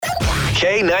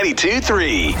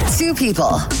K92-3. Two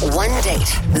people, one date,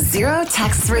 zero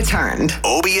texts returned.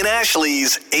 Obie and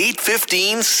Ashley's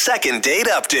 8:15 second date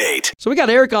update. So we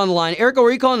got Erica on the line. Erica, where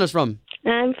are you calling us from?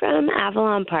 I'm from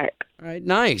Avalon Park. All right,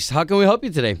 nice. How can we help you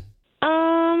today?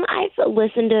 I've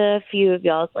listened to a few of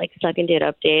y'all's second date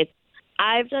updates.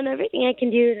 I've done everything I can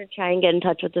do to try and get in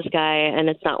touch with this guy, and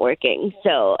it's not working.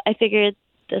 So I figured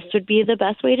this would be the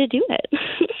best way to do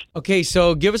it. Okay,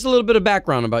 so give us a little bit of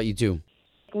background about you two.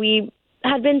 We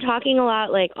had been talking a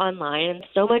lot online and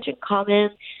so much in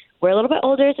common. We're a little bit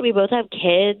older, so we both have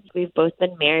kids. We've both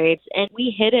been married, and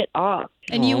we hit it off.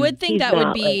 And you would think He's that would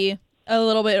not, be a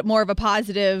little bit more of a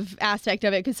positive aspect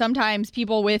of it, because sometimes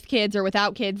people with kids or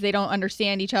without kids, they don't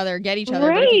understand each other, get each other.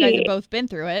 Right. But if you guys have both been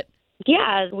through it.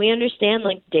 Yeah, we understand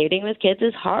dating with kids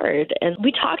is hard, and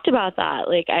we talked about that.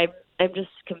 I'm just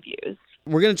confused.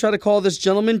 We're going to try to call this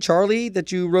gentleman, Charlie,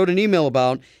 that you wrote an email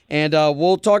about, and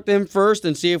we'll talk to him first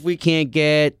and see if we can't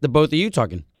get the both of you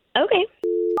talking. Okay.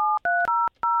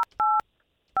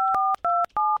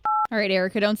 All right,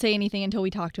 Erica, don't say anything until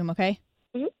we talk to him, okay?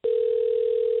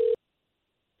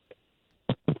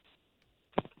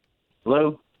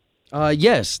 Hello?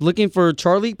 Yes, looking for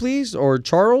Charlie, please, or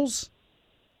Charles?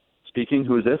 Speaking.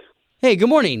 Who is this? Hey, good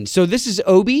morning. So this is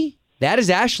Obie. That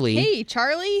is Ashley. Hey,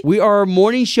 Charlie. We are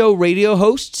morning show radio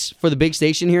hosts for the big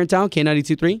station here in town,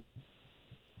 K92.3.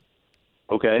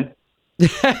 Okay.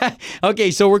 Okay,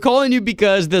 so we're calling you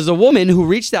because there's a woman who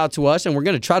reached out to us, and we're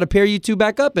going to try to pair you two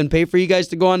back up and pay for you guys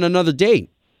to go on another date.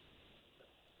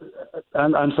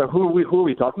 I'm sorry. Who are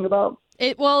we talking about?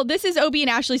 Well, this is Obie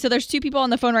and Ashley, so there's two people on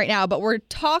the phone right now, but we're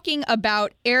talking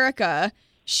about Erica.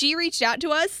 She reached out to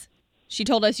us. She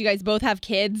told us you guys both have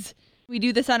kids. We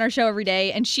do this on our show every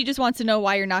day, and she just wants to know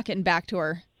why you're not getting back to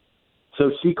her. So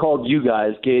she called you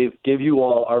guys, gave you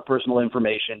all our personal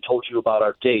information, told you about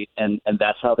our date, and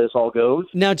that's how this all goes?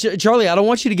 Now, Charlie, I don't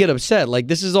want you to get upset.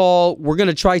 This is all, we're going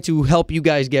to try to help you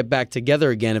guys get back together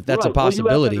again, if that's right. a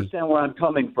possibility. Well, you have to understand where I'm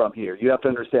coming from here. You have to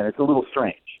understand. It's a little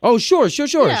strange. Oh, sure.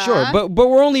 Yeah. But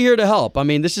we're only here to help. I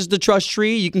mean, this is the trust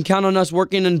tree. You can count on us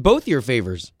working in both your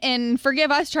favors. And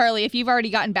forgive us, Charlie, if you've already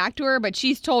gotten back to her, but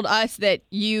she's told us that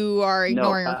you are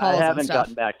ignoring her calls I haven't and stuff.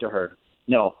 gotten back to her.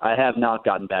 No, I have not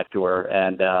gotten back to her,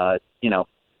 and,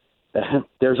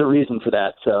 there's a reason for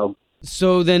that, so.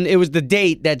 So then it was the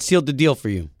date that sealed the deal for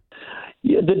you?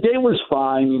 Yeah, the day was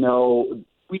fine,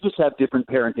 we just have different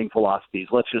parenting philosophies,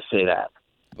 let's just say that.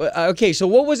 Okay, so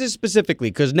what was it specifically?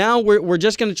 Because now we're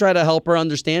just going to try to help her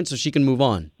understand so she can move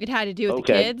on. It had to do with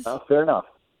the kids? Fair enough.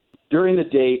 During the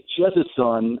date, she has a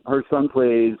son. Her son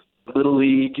plays Little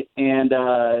League, and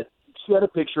she had a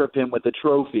picture of him with a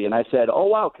trophy, and I said, "Oh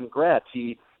wow, congrats!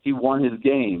 He won his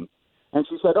game." And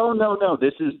she said, "Oh no,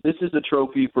 this is a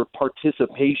trophy for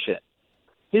participation.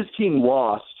 His team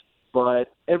lost, but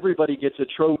everybody gets a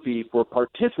trophy for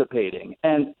participating."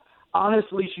 And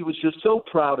honestly, she was just so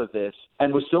proud of this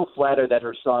and was so flattered that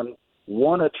her son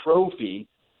won a trophy.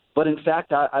 But in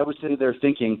fact, I was sitting there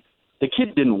thinking, the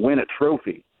kid didn't win a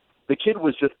trophy. The kid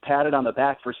was just patted on the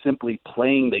back for simply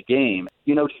playing the game.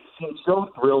 She seemed so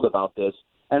thrilled about this.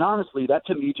 And honestly, that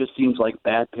to me just seems like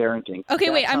bad parenting. Okay,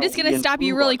 wait, I'm just going to stop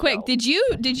you really quick.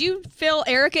 ourselves. Did you fill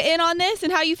Erica in on this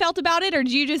and how you felt about it, or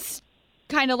did you just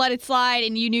kind of let it slide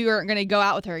and you knew you weren't going to go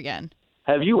out with her again?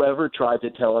 Have you ever tried to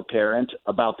tell a parent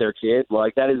about their kid?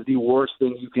 That is the worst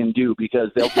thing you can do because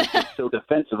they'll just get so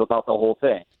defensive about the whole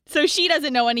thing. So she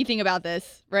doesn't know anything about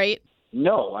this, right?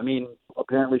 No,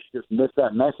 apparently she just missed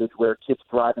that message where kids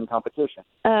thrive in competition.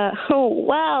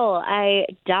 Well, I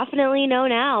definitely know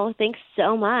now. Thanks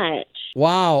so much.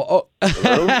 Wow.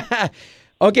 Oh.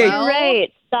 Okay. Well,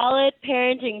 Right. Solid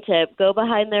parenting tip. Go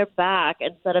behind their back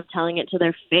instead of telling it to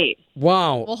their face.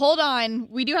 Wow. Well, hold on.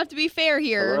 We do have to be fair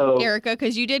here, Hello? Erica,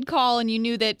 because you did call and you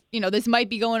knew that, this might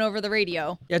be going over the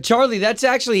radio. Yeah, Charlie, that's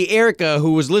actually Erica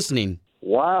who was listening.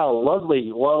 Wow,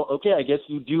 lovely. Well, okay, I guess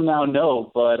you do now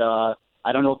know, but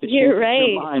I don't know if it You're changes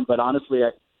right. your mind, but honestly,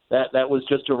 that was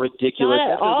just a ridiculous,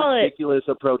 Not at all. ridiculous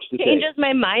approach to take. Changes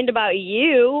my mind about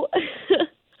you.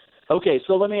 Okay,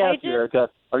 so let me ask you, Erica,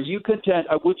 are you content?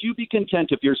 Would you be content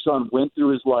if your son went through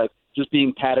his life just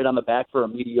being patted on the back for a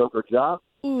mediocre job?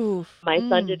 Oof. My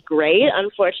son did great.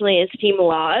 Unfortunately, his team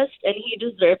lost, and he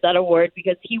deserved that award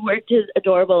because he worked his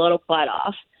adorable little butt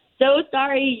off. So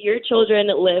sorry your children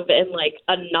live in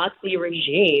a Nazi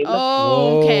regime.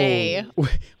 Okay. Whoa.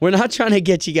 We're not trying to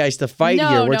get you guys to fight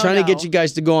here. We're trying to get you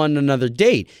guys to go on another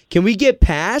date. Can we get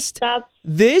past That's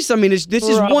this? This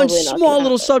is probably one not small gonna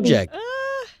little happen. subject.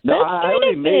 No, That's I kind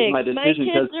already of made big. my My decision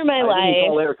kids because are my I didn't life.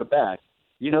 call Erica back.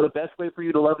 the best way for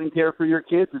you to love and care for your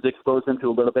kids is expose them to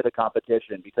a little bit of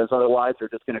competition, because otherwise they're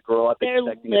just going to grow up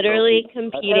expecting They're literally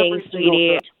competing,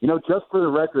 sweetie. Just for the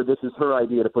record, this is her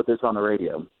idea to put this on the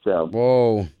radio. So.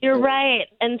 Whoa. You're right.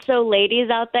 And so ladies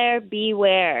out there,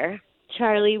 beware.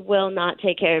 Charlie will not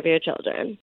take care of your children.